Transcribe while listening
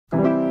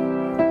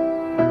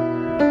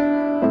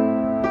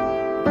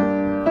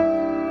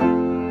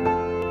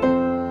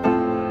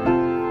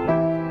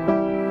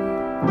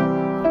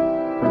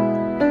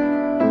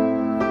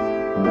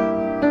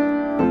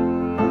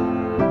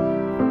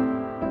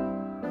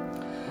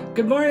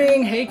Good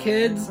morning. Hey,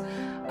 kids.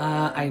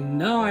 I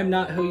know I'm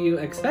not who you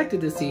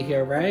expected to see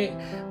here, right?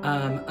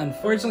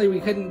 Unfortunately, we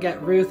couldn't get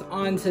Ruth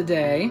on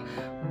today,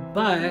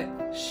 but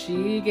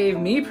she gave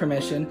me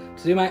permission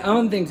to do my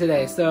own thing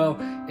today. So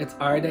it's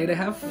our day to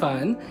have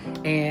fun.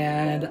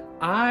 And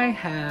I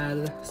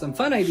had some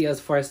fun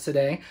ideas for us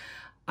today.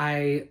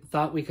 I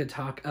thought we could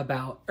talk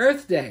about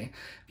Earth Day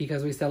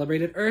because we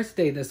celebrated Earth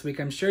Day this week.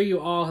 I'm sure you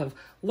all have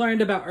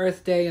learned about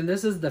Earth Day, and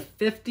this is the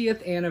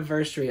 50th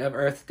anniversary of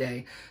Earth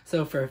Day.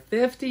 So for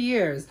 50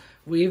 years,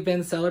 we've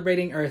been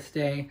celebrating Earth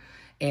Day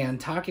and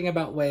talking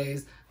about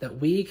ways that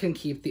we can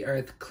keep the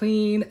Earth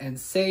clean and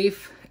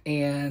safe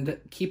and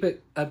keep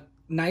it a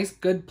nice,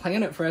 good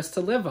planet for us to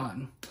live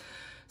on.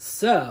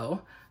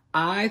 So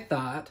I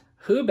thought,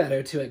 who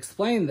better to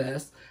explain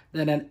this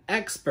than an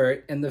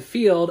expert in the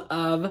field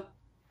of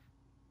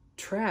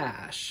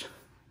trash?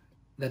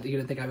 That you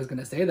didn't think I was going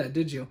to say that,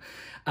 did you?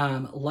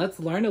 Let's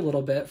learn a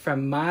little bit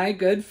from my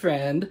good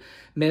friend,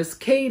 Miss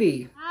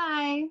Katie.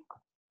 Hi.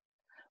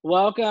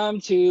 Welcome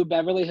to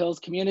Beverly Hills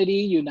Community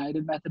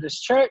United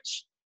Methodist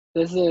Church.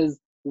 This is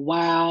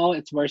WOW,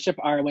 it's Worship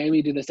Our Way.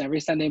 We do this every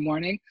Sunday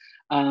morning.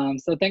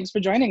 So thanks for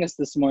joining us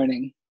this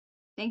morning.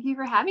 Thank you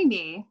for having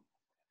me.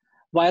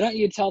 Why don't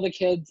you tell the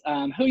kids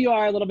who you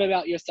are, a little bit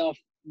about yourself,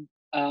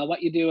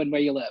 what you do, and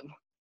where you live.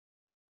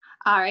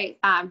 All right.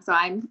 So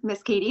I'm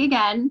Miss Katie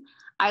again.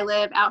 I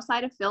live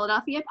outside of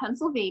Philadelphia,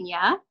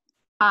 Pennsylvania.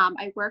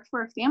 I work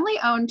for a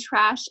family-owned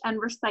trash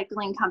and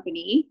recycling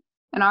company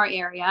in our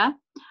area.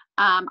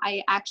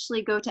 I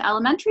actually go to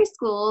elementary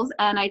schools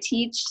and I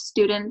teach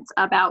students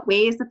about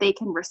ways that they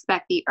can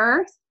respect the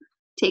earth,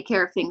 take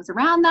care of things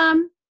around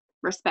them,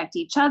 respect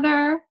each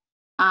other,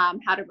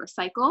 how to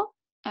recycle,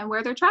 and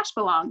where their trash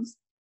belongs.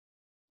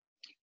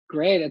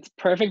 Great. It's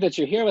perfect that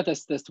you're here with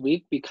us this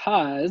week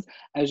because,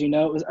 as you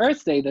know, it was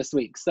Earth Day this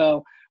week.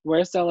 So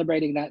we're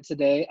celebrating that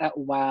today at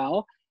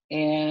WOW.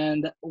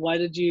 And what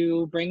did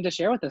you bring to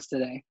share with us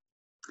today?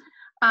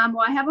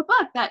 Well, I have a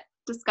book that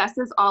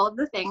discusses all of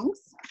the things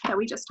that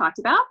we just talked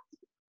about.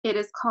 It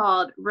is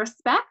called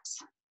Respect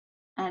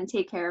and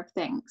Take Care of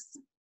Things.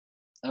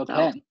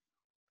 Okay. So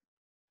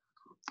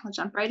I'll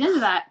jump right into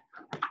that.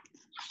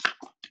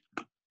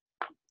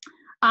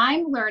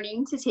 I'm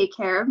learning to take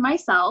care of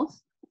myself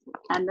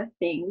and the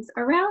things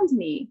around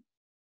me.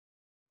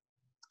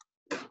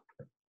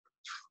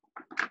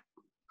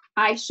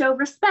 I show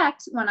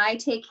respect when I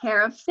take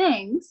care of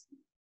things.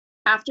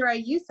 After I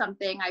use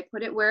something, I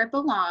put it where it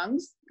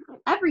belongs.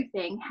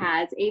 Everything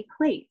has a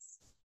place.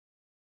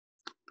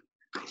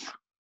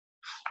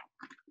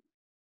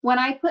 When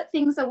I put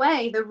things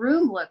away, the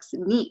room looks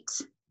neat.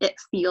 It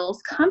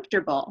feels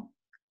comfortable.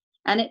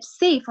 And it's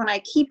safe when I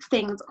keep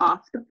things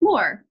off the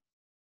floor.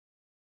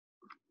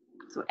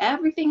 So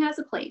everything has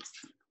a place.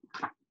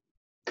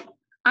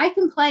 I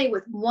can play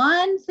with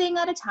one thing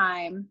at a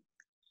time.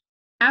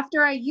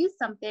 After I use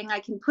something, I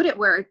can put it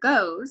where it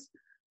goes.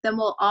 Then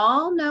we'll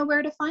all know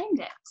where to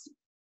find it.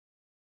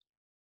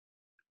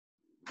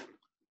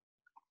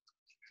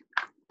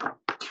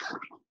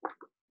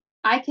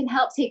 I can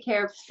help take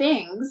care of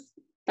things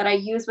that I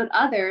use with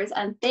others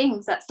and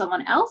things that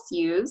someone else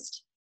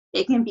used.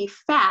 It can be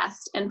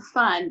fast and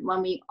fun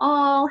when we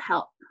all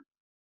help.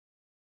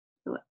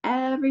 So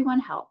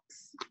everyone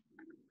helps.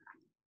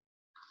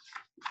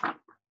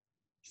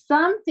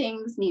 Some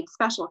things need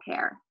special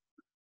care.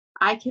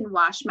 I can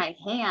wash my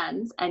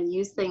hands and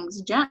use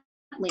things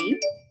gently.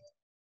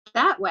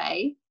 That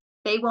way,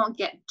 they won't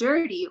get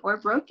dirty or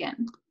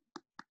broken.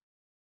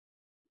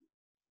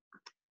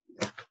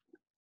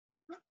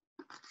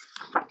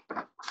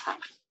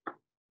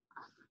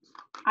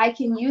 I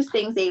can use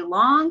things a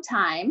long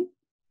time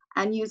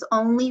and use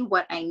only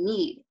what I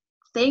need.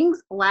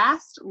 Things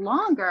last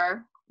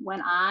longer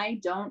when I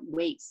don't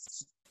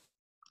waste.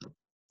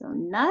 So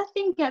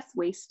nothing gets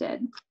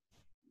wasted.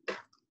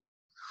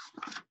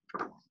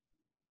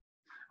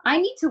 I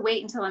need to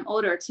wait until I'm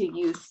older to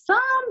use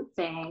some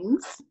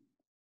things.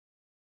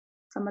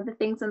 Some of the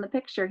things in the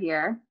picture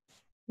here.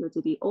 You have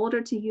to be older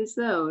to use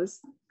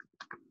those.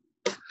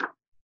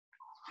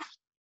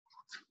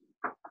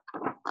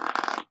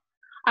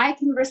 I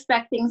can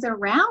respect things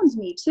around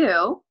me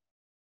too.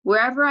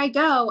 Wherever I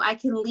go, I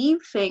can leave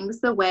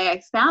things the way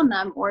I found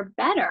them or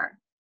better.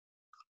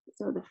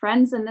 So the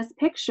friends in this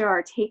picture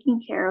are taking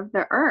care of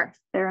the earth,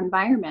 their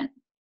environment.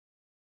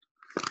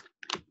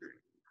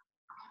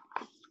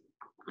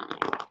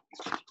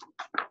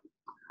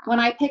 When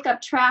I pick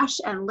up trash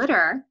and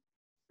litter,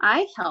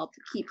 I help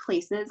keep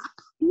places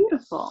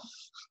beautiful.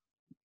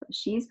 So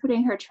she's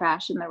putting her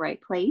trash in the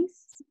right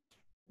place,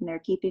 and they're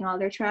keeping all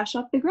their trash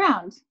off the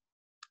ground.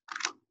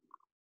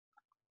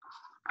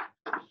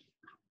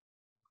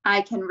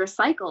 I can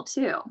recycle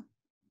too,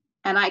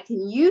 and I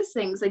can use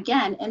things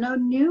again in a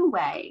new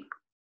way.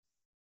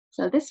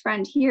 So this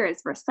friend here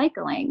is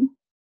recycling,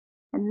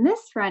 and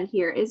this friend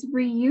here is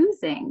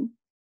reusing.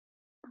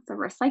 It's a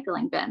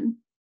recycling bin.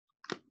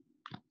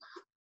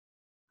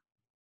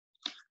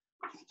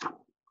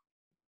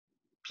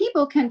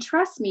 People can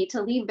trust me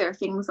to leave their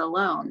things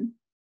alone.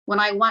 When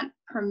I want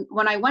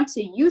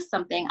to use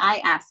something, I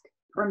ask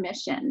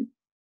permission.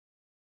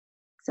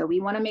 So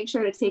we want to make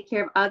sure to take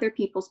care of other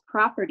people's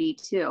property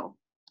too.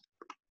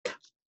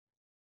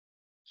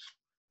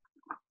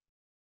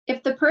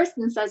 If the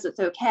person says it's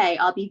okay,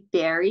 I'll be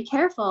very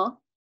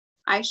careful.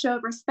 I show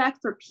respect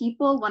for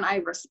people when I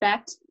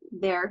respect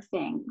their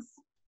things.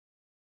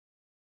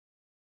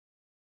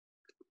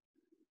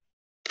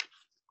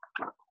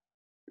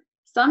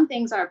 Some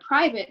things are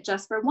private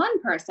just for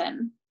one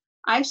person.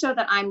 I show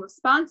that I'm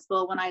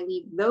responsible when I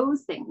leave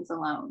those things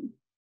alone.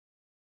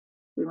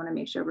 We want to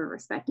make sure we're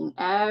respecting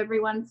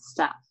everyone's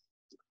stuff.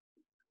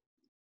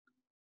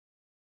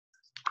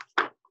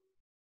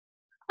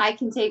 I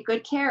can take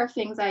good care of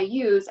things I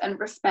use and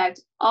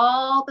respect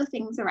all the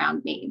things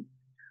around me.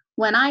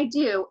 When I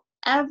do,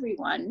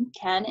 everyone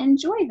can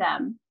enjoy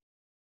them.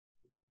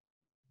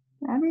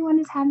 Everyone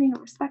is having a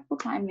respectful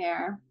time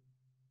there.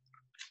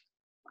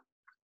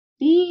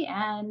 The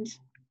end.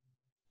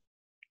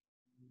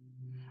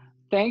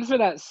 Thanks for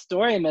that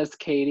story, Miss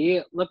Katie.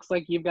 It looks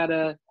like you've got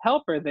a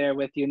helper there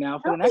with you now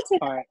for the next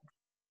part.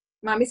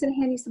 Mommy's gonna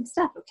hand you some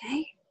stuff,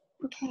 okay?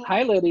 Okay.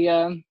 Hi,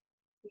 Lydia.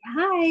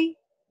 Hi.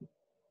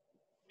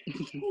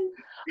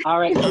 All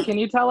right, so can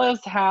you tell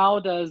us, how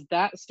does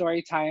that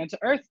story tie into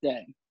Earth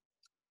Day?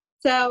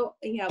 So,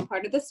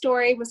 part of the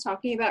story was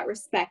talking about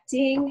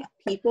respecting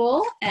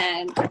people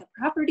and the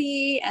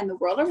property and the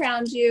world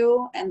around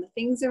you and the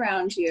things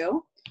around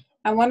you.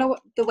 And one of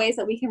the ways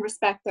that we can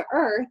respect the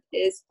earth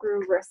is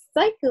through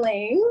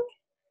recycling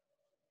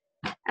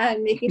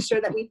and making sure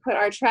that we put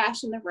our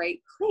trash in the right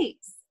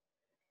place.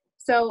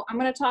 So I'm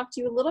going to talk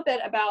to you a little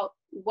bit about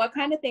what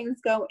kind of things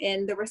go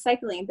in the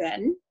recycling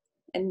bin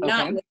and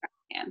not in the trash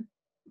can.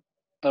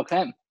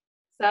 Okay.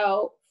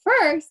 So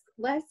first,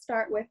 let's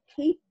start with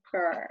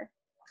paper.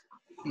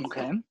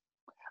 Okay.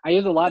 I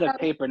use a lot of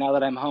paper now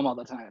that I'm home all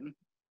the time.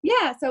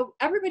 Yeah, so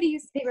everybody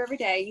uses paper every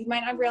day. You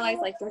might not realize,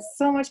 like, there's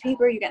so much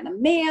paper you get in the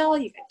mail,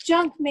 you get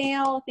junk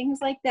mail, things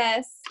like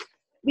this.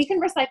 We can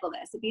recycle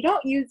this. If you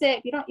don't use it,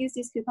 if you don't use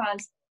these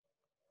coupons,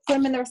 put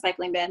them in the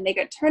recycling bin. They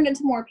get turned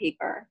into more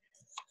paper.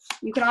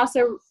 You can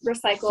also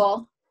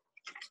recycle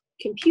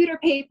computer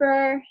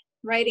paper,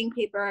 writing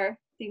paper,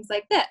 things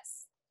like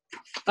this.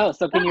 Oh,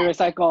 so can you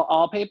recycle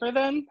all paper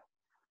then?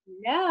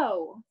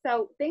 No.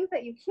 So things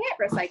that you can't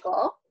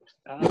recycle,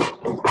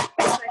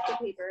 recycle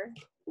paper.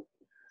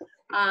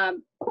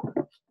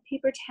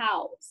 Paper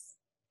towels.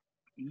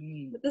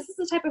 But this is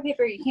the type of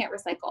paper you can't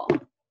recycle.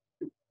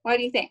 Why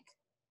do you think?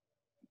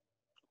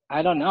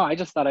 I don't know. I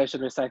just thought I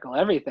should recycle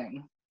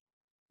everything.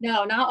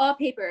 No, not all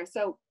paper.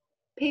 So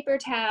paper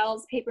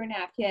towels, paper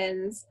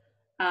napkins,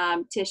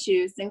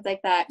 tissues, things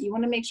like that. You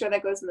want to make sure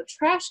that goes in the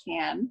trash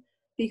can,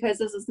 because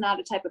this is not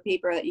a type of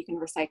paper that you can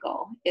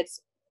recycle.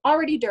 It's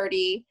already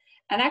dirty,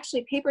 and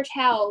actually paper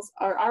towels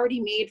are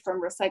already made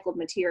from recycled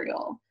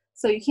material.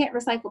 So you can't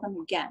recycle them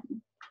again.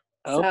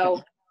 Okay.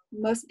 So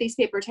most of these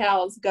paper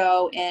towels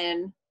go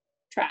in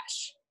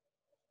trash.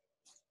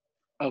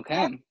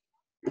 Okay.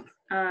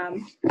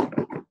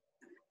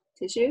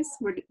 Tissues,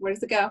 where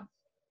does it go?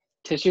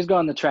 Tissues go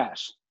in the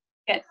trash.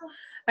 Good.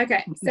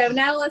 Okay, so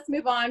now let's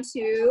move on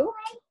to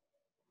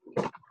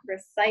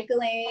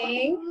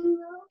recycling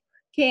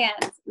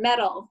cans,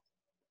 metal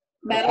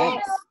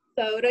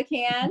soda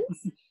cans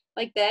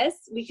like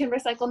this. We can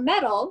recycle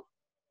metal,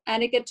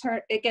 and it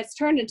gets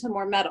turned into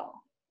more metal.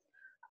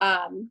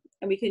 And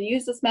we can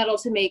use this metal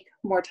to make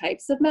more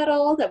types of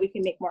metal, that we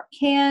can make more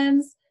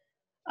cans.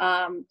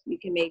 We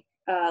can make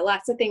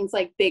lots of things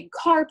like big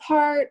car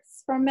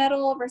parts from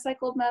metal,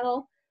 recycled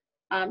metal,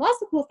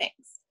 lots of cool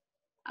things.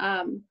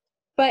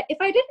 But if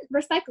I didn't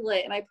recycle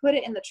it and I put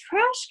it in the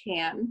trash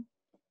can,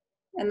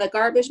 and the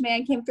garbage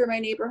man came through my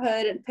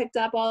neighborhood and picked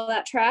up all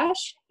that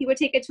trash, he would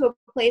take it to a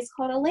place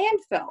called a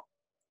landfill.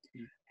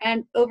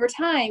 And over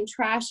time,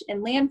 trash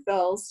in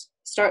landfills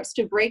starts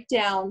to break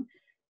down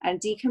and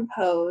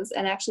decompose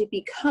and actually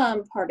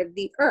become part of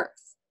the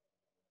earth.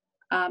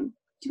 Do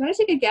you want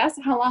to take a guess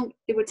how long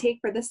it would take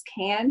for this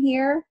can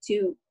here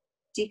to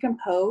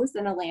decompose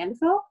in a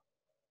landfill?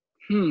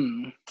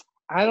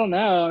 I don't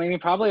know. Maybe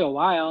probably a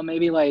while.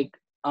 Maybe like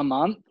a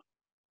month.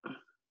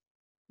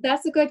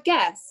 That's a good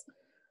guess.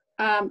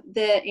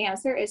 The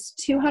answer is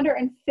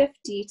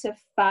 250 to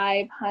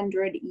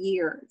 500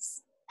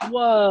 years.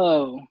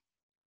 Whoa.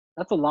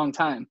 That's a long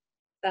time.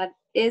 That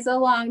is a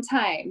long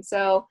time.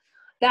 So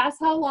that's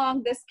how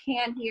long this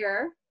can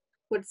here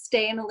would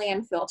stay in a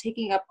landfill,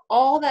 taking up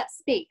all that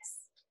space.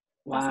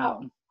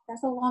 Wow.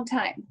 That's a long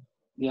time.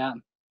 Yeah.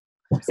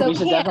 So we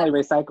should definitely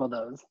recycle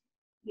those.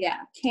 Yeah.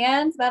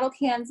 Cans, metal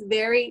cans,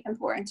 very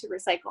important to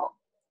recycle.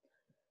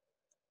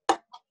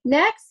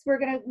 Next, we're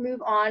going to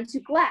move on to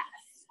glass.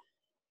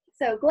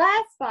 So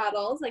glass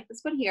bottles, like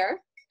this one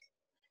here,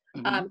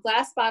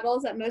 glass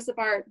bottles that most of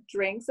our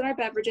drinks and our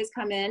beverages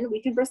come in,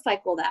 we can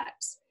recycle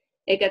that.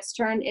 It gets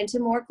turned into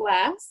more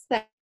glass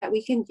that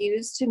we can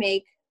use to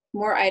make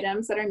more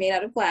items that are made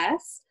out of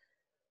glass.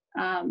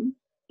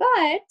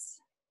 But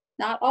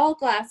not all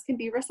glass can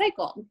be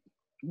recycled.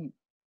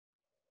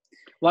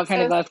 What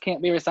kind of glass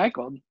can't be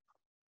recycled?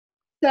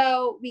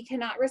 So we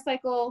cannot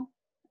recycle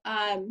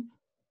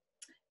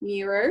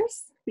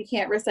mirrors. We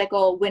can't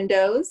recycle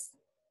window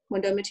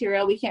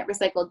material. We can't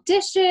recycle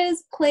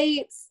dishes,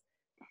 plates,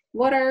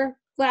 water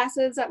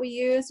glasses that we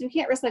use. We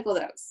can't recycle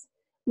those.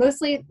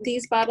 Mostly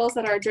these bottles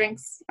that our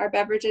drinks, our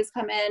beverages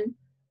come in,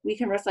 we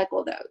can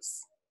recycle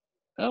those.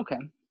 Okay.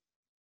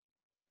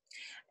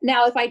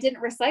 Now, if I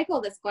didn't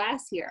recycle this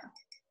glass here,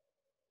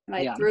 and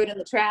I threw it in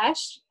the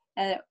trash,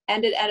 and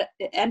it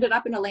ended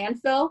up in a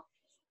landfill,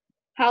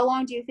 how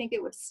long do you think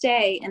it would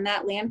stay in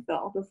that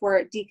landfill before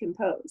it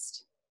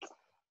decomposed?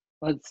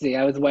 Let's see.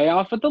 I was way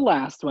off with the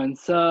last one,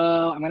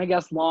 so I'm going to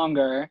guess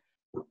longer.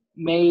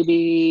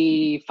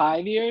 Maybe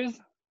 5 years?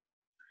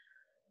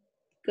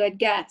 Good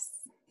guess.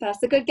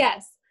 That's a good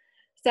guess.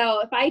 So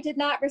if I did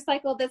not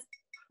recycle this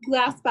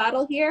glass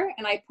bottle here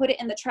and I put it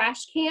in the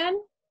trash can,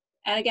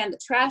 and again, the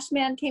trash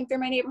man came through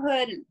my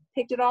neighborhood and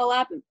picked it all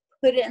up and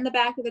put it in the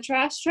back of the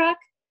trash truck,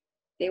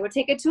 they would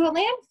take it to a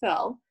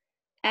landfill.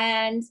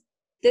 And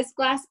this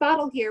glass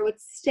bottle here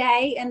would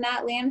stay in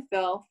that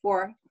landfill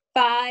for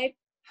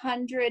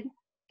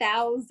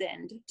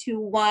 500,000 to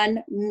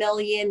 1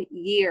 million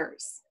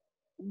years.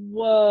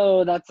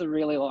 Whoa, that's a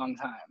really long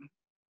time.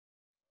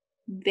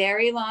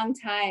 Very long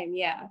time,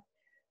 yeah.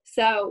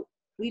 So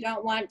we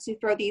don't want to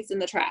throw these in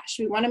the trash.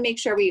 We want to make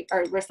sure we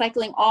are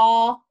recycling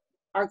all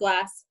our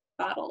glass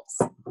bottles.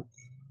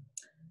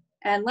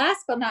 And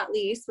last but not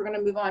least, we're going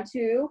to move on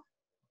to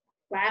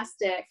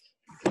plastic.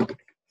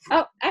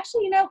 Oh,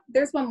 actually,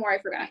 there's one more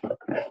I forgot.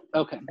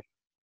 Okay.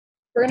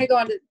 We're going to go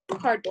on to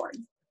cardboard.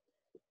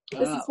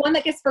 This is one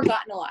that gets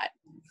forgotten a lot.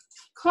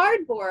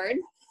 Cardboard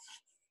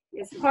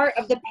is part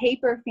of the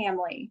paper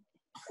family.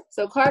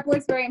 So cardboard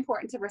is very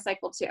important to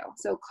recycle too.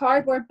 So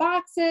cardboard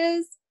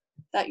boxes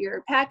that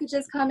your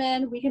packages come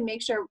in, we can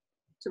make sure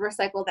to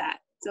recycle that.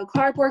 So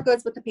cardboard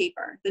goes with the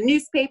paper, the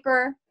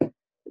newspaper,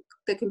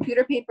 the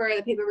computer paper,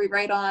 the paper we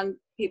write on,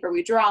 paper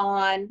we draw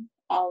on,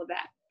 all of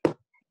that.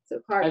 So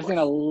cardboard. I've seen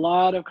a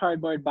lot of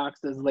cardboard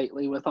boxes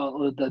lately with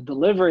all of the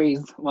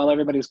deliveries while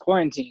everybody's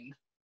quarantined.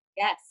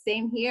 Yes,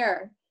 same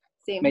here.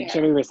 Make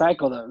sure we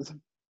recycle those.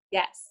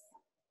 Yes.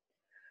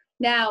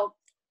 Now,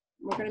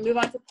 we're going to move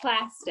on to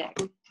plastic.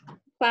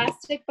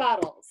 Plastic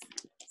bottles.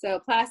 So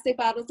plastic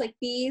bottles like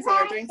these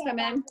that our drinks come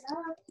in,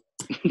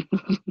 we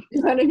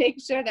want to make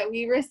sure that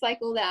we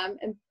recycle them.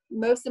 And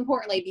most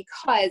importantly,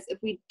 because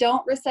if we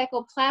don't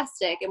recycle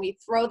plastic and we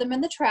throw them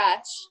in the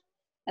trash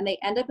and they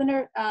end up in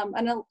a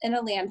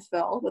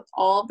landfill with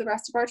all of the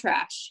rest of our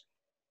trash,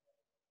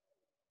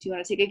 do you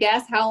want to take a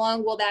guess? How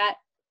long will that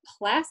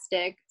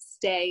plastic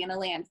stay in a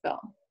landfill?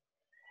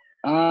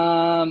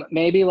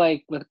 Maybe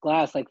like with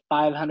glass, like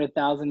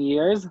 500,000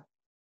 years.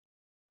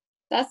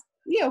 That's,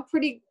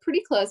 pretty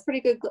close,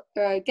 pretty good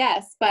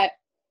guess, but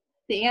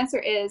the answer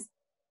is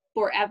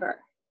forever.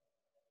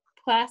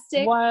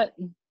 Plastic. What?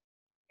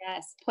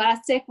 Yes,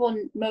 plastic will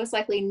most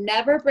likely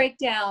never break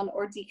down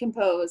or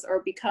decompose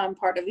or become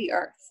part of the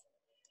earth.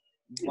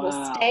 It will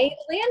stay in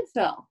a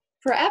landfill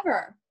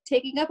forever,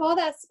 taking up all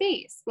that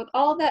space with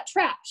all of that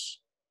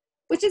trash,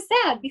 which is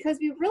sad because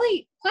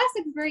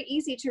plastic is very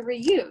easy to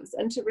reuse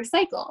and to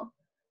recycle.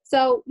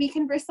 So we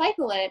can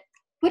recycle it,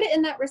 put it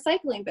in that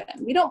recycling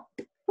bin. We don't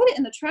put it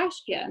in the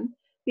trash can.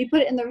 We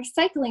put it in the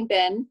recycling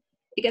bin.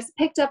 It gets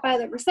picked up by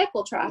the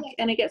recycle truck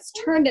and it gets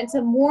turned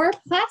into more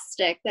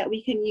plastic that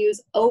we can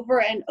use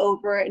over and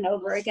over and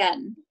over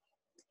again.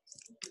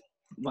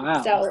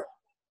 Wow. So,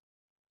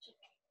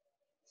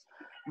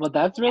 well,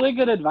 that's really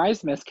good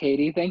advice, Miss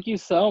Katie. Thank you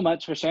so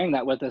much for sharing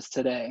that with us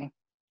today.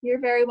 You're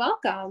very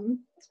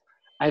welcome.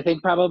 I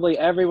think probably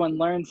everyone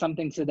learned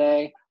something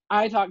today.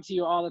 I talk to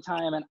you all the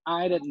time and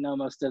I didn't know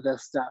most of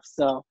this stuff.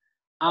 So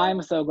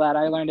I'm so glad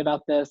I learned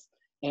about this,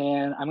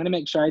 and I'm going to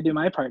make sure I do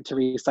my part to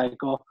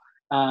recycle,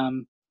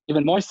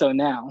 even more so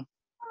now.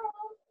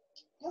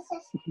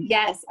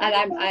 Yes, and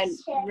I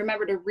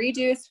remember to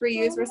reduce,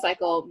 reuse,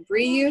 recycle.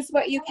 Reuse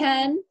what you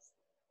can,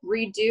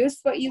 reduce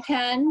what you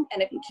can,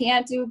 and if you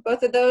can't do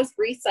both of those,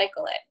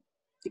 recycle it.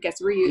 It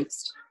gets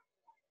reused.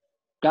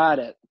 Got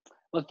it.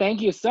 Well,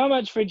 thank you so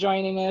much for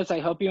joining us. I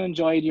hope you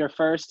enjoyed your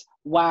first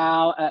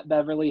wow at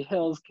Beverly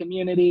Hills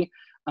Community.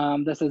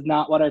 This is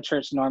not what our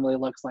church normally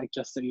looks like,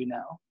 just so you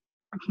know.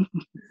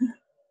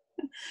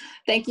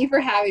 Thank you for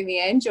having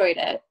me. I enjoyed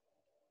it.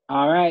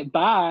 All right,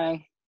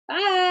 bye.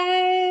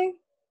 Bye.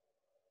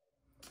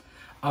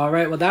 All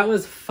right, well, that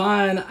was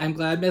fun. I'm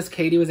glad Miss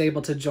Katie was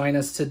able to join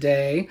us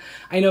today.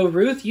 I know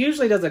Ruth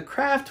usually does a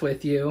craft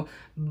with you,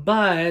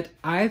 but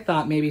I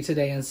thought maybe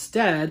today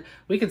instead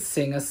we could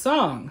sing a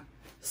song.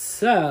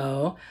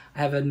 So I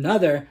have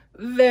another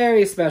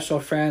very special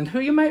friend who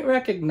you might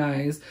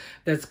recognize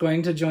that's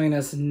going to join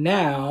us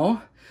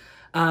now.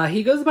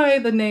 He goes by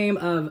the name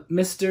of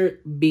Mr.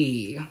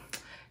 B.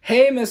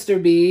 Hey,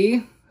 Mr.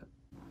 B.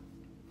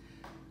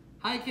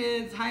 Hi,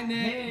 kids. Hi, Nick.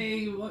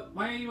 Hey,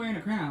 why are you wearing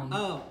a crown?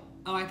 Oh,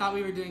 I thought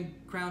we were doing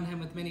Crown Him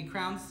with Many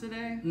Crowns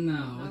today.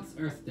 No, it's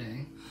Earth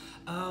Day.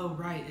 Oh,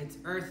 right. It's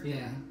Earth Day.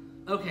 Yeah.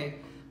 Okay.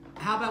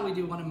 How about we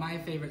do one of my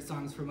favorite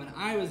songs from when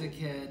I was a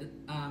kid?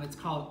 It's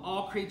called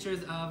All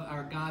Creatures of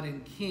Our God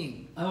and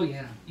King. Oh,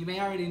 yeah. You may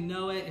already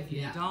know it. If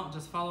you Yeah. don't,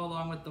 just follow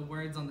along with the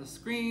words on the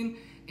screen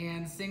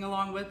and sing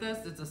along with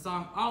us. It's a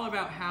song all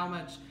about how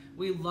much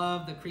we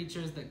love the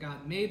creatures that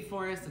God made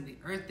for us and the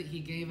earth that he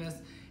gave us,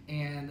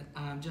 and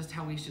just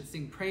how we should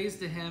sing praise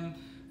to him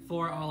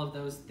for all of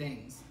those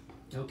things.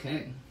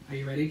 Okay. Are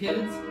you ready,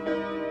 kids?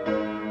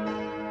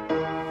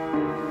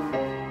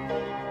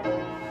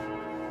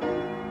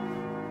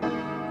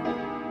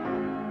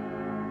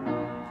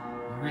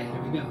 All right,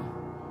 here we go.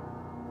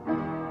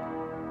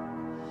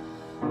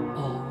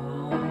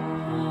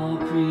 All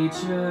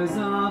creatures of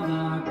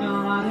our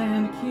God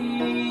and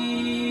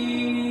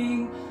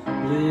King,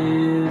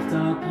 lift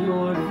up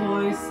your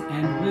voice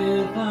and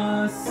with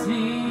us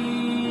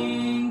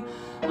sing.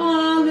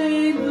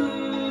 Alleluia,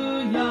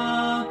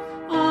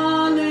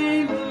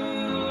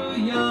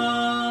 alleluia.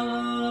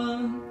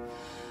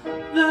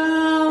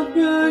 Thou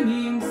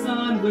burning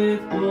sun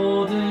with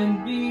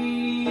golden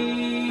beam,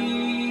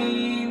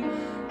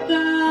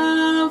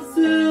 thou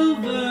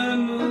silver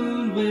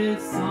moon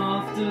with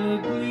softer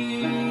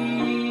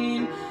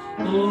gleam.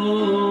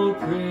 Oh,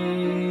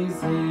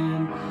 praise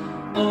him,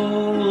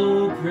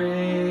 oh,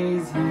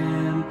 praise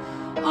him.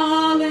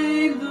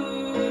 Alleluia,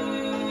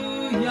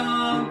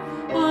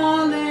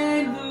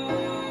 alleluia,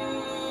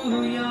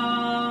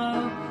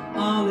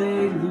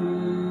 alleluia.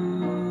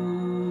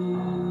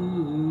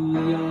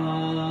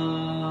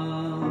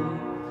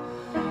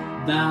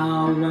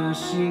 Thou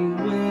rushing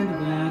wind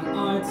that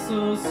art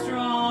so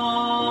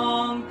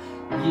strong,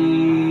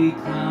 ye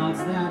clouds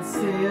that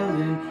sail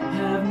in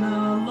heaven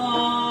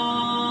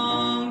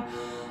along.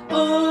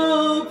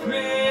 Oh,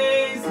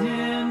 praise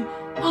him,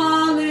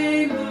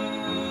 alleluia.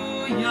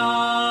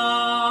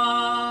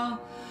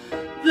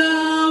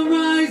 The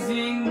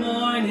rising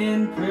morn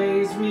in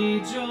praise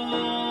rejoice.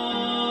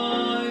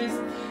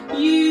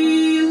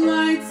 Ye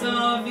lights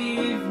of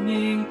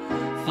evening,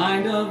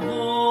 find a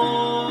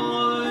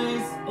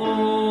voice.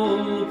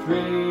 Oh,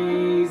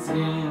 praise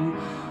him,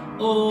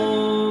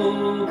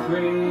 oh,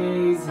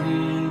 praise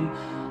him.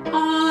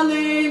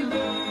 Alleluia,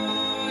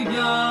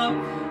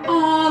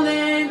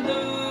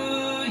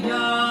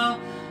 alleluia,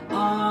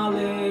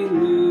 alleluia.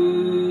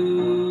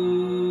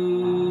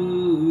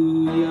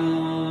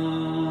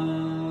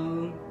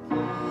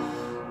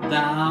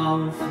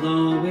 Thou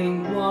flowing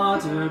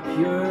water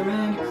pure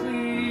and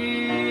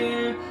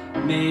clear,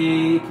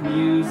 make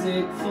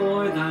music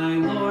for thy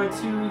Lord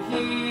to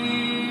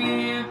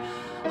hear.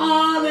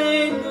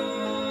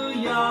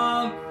 Alleluia,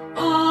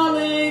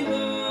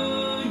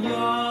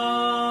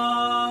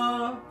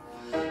 alleluia.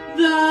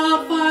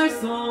 Thou fire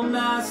so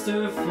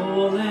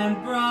masterful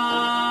and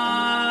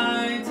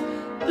bright,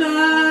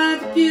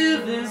 that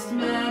givest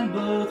man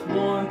both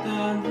warmth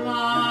and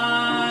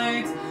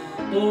light.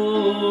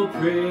 Oh,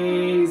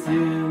 praise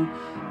him,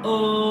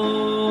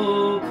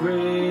 oh,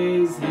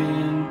 praise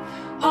him.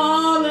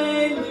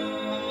 Alleluia,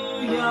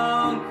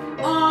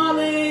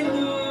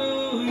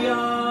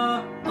 alleluia,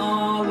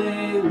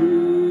 alleluia.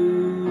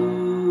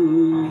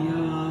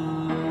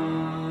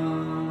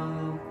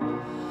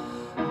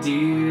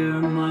 Dear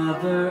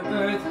Mother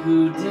Earth,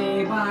 who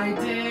day by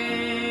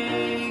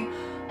day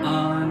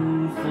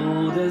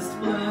unfoldest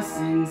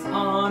blessings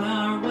on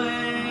our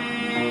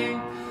way.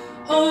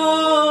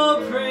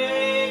 Oh,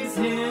 praise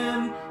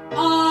him,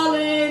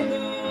 alleluia.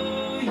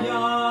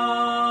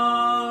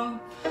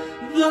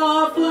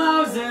 The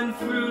flowers and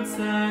fruits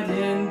that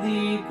in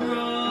thee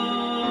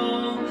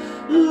grow,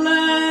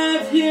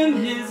 let him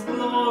his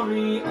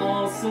glory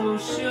also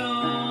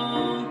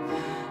show.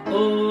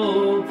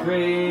 Oh,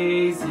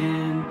 praise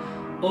him,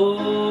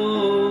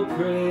 oh,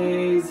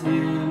 praise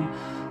him.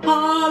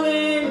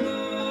 Alleluia,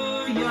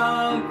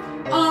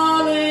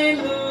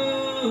 alleluia,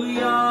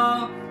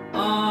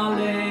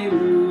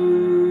 alleluia.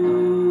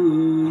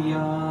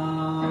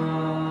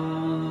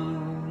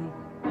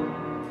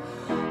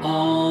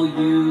 All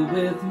you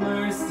with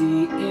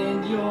mercy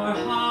in your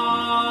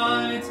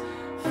heart,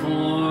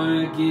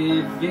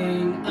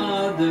 forgiving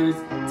others,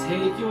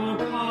 take your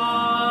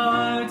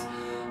part.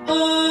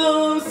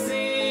 Oh,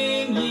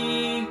 sing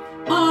ye,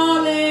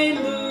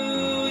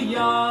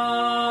 alleluia.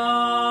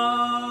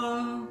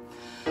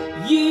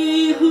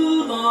 Ye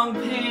who long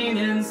pain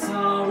and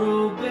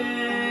sorrow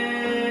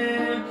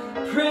bear,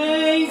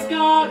 praise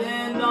God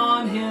and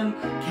on him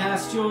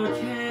cast your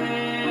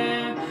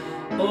care.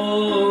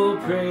 Oh,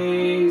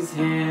 praise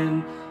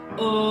him,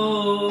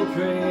 oh,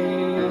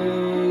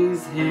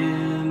 praise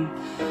him.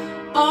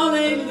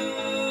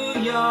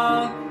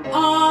 Alleluia,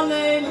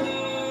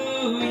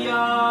 alleluia,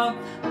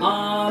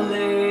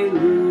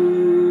 alleluia.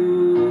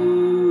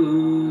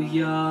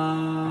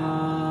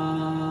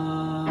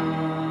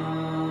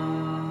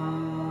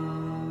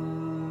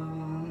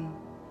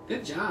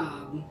 Good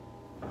job.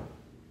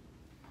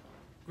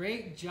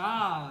 Great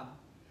job.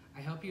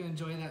 I hope you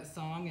enjoy that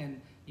song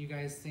and you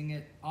guys sing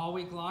it all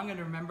week long, and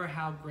remember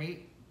how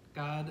great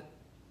God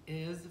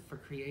is for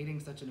creating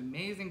such an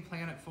amazing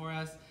planet for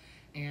us.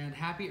 And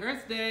happy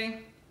Earth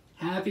Day.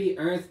 Happy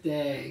Earth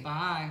Day.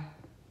 Bye.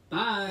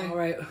 Bye. All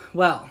right.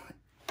 Well,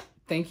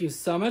 thank you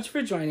so much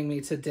for joining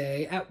me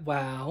today at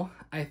WOW.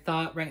 I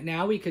thought right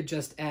now we could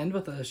just end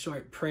with a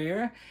short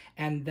prayer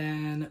and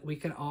then we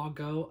can all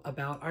go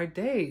about our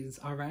days.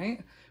 All right.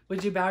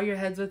 Would you bow your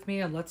heads with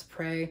me and let's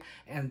pray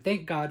and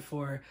thank God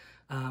for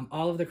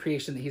all of the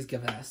creation that he's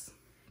given us.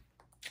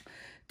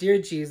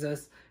 Dear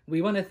Jesus,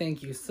 we want to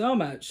thank you so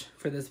much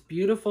for this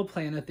beautiful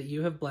planet that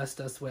you have blessed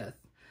us with.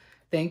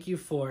 Thank you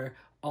for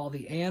all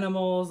the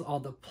animals, all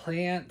the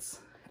plants,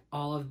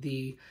 all of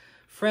the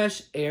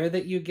fresh air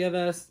that you give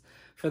us,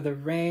 for the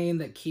rain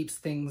that keeps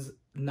things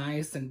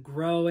nice and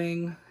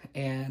growing.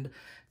 And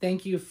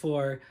thank you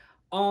for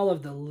all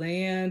of the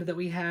land that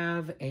we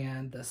have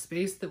and the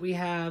space that we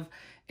have.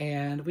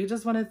 And we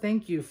just want to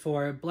thank you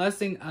for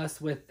blessing us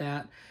with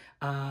that.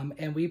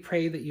 And we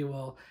pray that you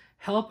will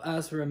help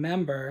us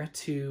remember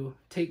to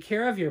take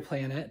care of your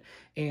planet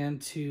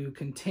and to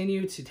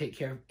continue to take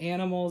care of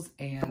animals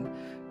and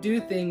do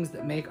things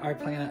that make our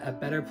planet a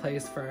better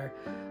place for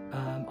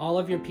all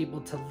of your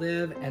people to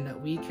live, and that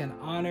we can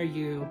honor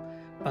you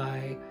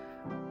by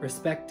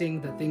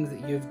respecting the things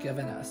that you've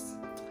given us.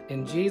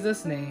 In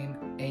Jesus' name,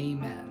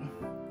 amen.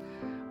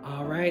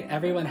 All right,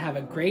 everyone, have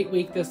a great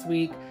week this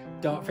week.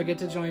 Don't forget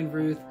to join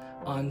Ruth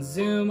on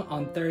Zoom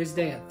on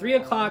Thursday at 3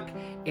 o'clock,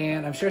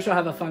 and I'm sure she'll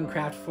have a fun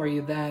craft for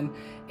you then,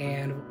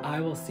 and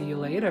I will see you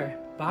later.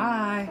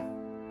 Bye.